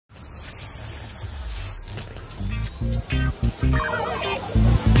Yo,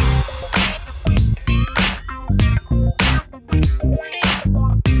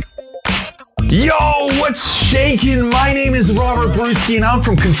 what's shaking? My name is Robert Bruski and I'm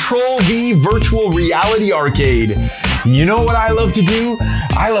from Ctrl V Virtual Reality Arcade. You know what I love to do?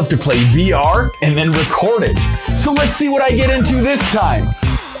 I love to play VR and then record it. So let's see what I get into this time.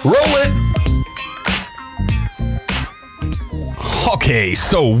 Roll it. Okay,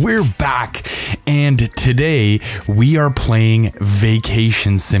 so we're back, and today we are playing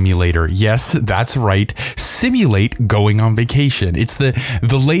Vacation Simulator. Yes, that's right. Simulate going on vacation. It's the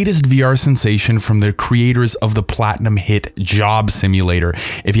latest VR sensation from the creators of the platinum hit Job Simulator.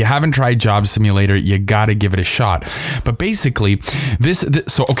 If you haven't tried Job Simulator, you gotta give it a shot. But basically,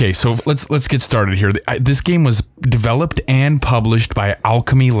 so let's get started here. This game was developed and published by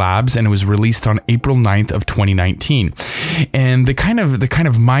Owlchemy Labs, and it was released on April 9th of 2019. And the kind of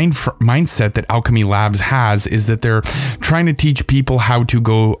mindset that Owlchemy Labs has is that they're trying to teach people how to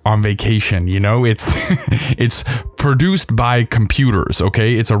go on vacation. You know, it's it's produced by computers,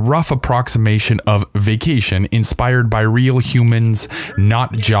 okay? It's a rough approximation of vacation inspired by real humans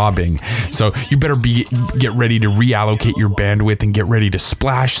not jobbing. So you better get ready to reallocate your bandwidth and get ready to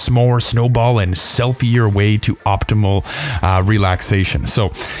splash, s'more, snowball, and selfie your way to optimal relaxation. So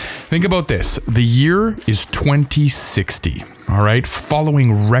think about this. The year is 2060. All right,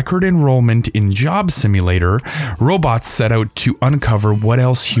 following record enrollment in Job Simulator, robots set out to uncover what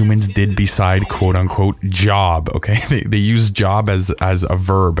else humans did beside quote-unquote job, okay? They use job as a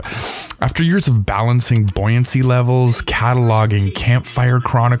verb. After years of balancing buoyancy levels, cataloging campfire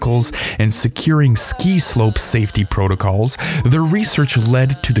chronicles, and securing ski slope safety protocols, their research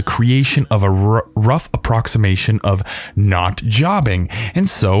led to the creation of a rough approximation of not jobbing. And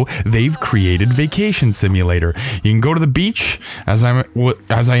so they've created Vacation Simulator. You can go to the beach, as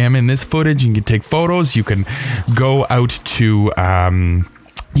I am in this footage. You can take photos. You can go out to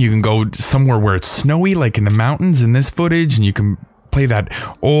you can go somewhere where it's snowy, like in the mountains in this footage, and you can play that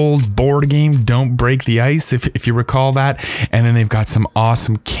old board game, Don't Break the Ice, if you recall that. And then they've got some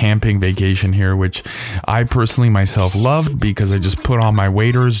awesome camping vacation here, which I personally myself loved because I just put on my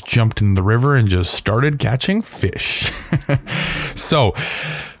waders, jumped in the river, and just started catching fish. So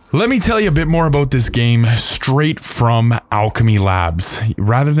let me tell you a bit more about this game straight from Owlchemy Labs.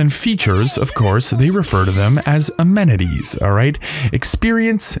 Rather than features, of course, they refer to them as amenities, all right?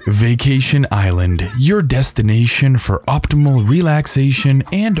 Experience Vacation Island, your destination for optimal relaxation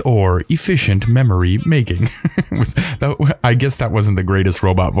and/or efficient memory making. I guess that wasn't the greatest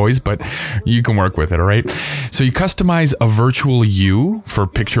robot voice, but you can work with it, all right? So you customize a virtual you for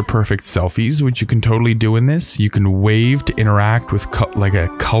picture-perfect selfies, which you can totally do in this. You can wave to interact with like a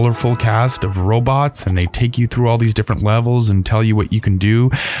colorful cast of robots, and they take you through all these different levels and tell you what you can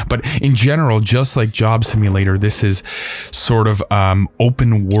do. But in general, just like Job Simulator, this is sort of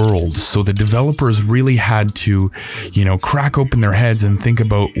open world. So the developers really had to, you know, crack open their heads and think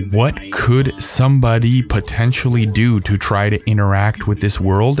about what could somebody potentially do to try to interact with this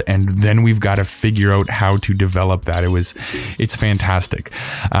world, and then we've got to figure out how to develop that. It's fantastic.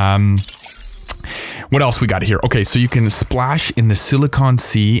 What else we got here? Okay, so you can splash in the Silicon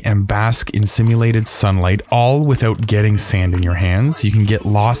Sea and bask in simulated sunlight, all without getting sand in your hands. You can get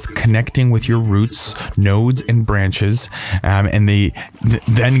lost connecting with your roots, nodes, and branches, and they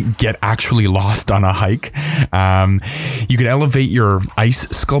then get actually lost on a hike. You can elevate your ice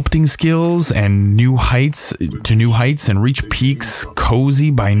sculpting skills and new heights and reach peaks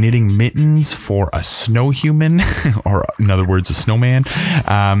cozy by knitting mittens for a snow human, or in other words, a snowman.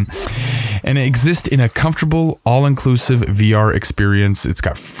 And it exists in a comfortable, all-inclusive VR experience.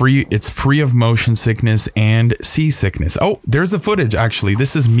 It's free of motion sickness and seasickness. Oh, there's the footage, actually.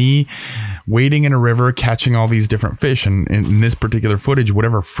 This is me wading in a river, catching all these different fish. And in this particular footage,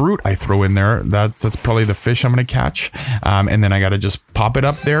 whatever fruit I throw in there, that's probably the fish I'm going to catch. And then I got to just pop it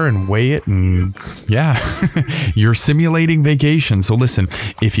up there and weigh it. And yeah, you're simulating vacation. So listen,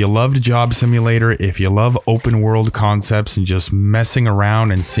 if you loved Job Simulator, if you love open world concepts and just messing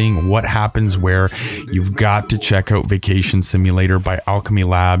around and seeing what happens where, you've got to check out Vacation Simulator by Owlchemy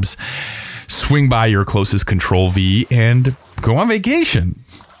Labs. Swing by your closest Ctrl V and go on vacation.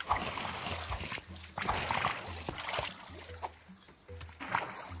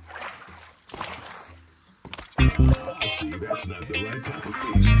 See, that's not the right type of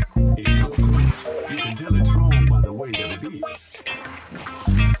fish. In your case, you can tell it's wrong by the way that it is.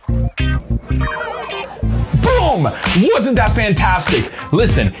 Boom! Wasn't that fantastic?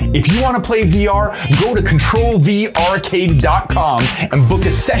 Listen, if you want to play VR, go to CtrlVarcade.com and book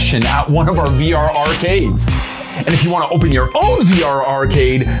a session at one of our VR arcades. And if you want to open your own VR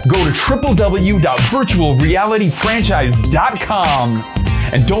arcade, go to www.virtualrealityfranchise.com.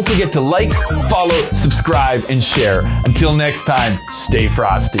 And don't forget to like, follow, subscribe, and share. Until next time, stay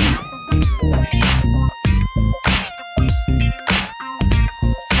frosty.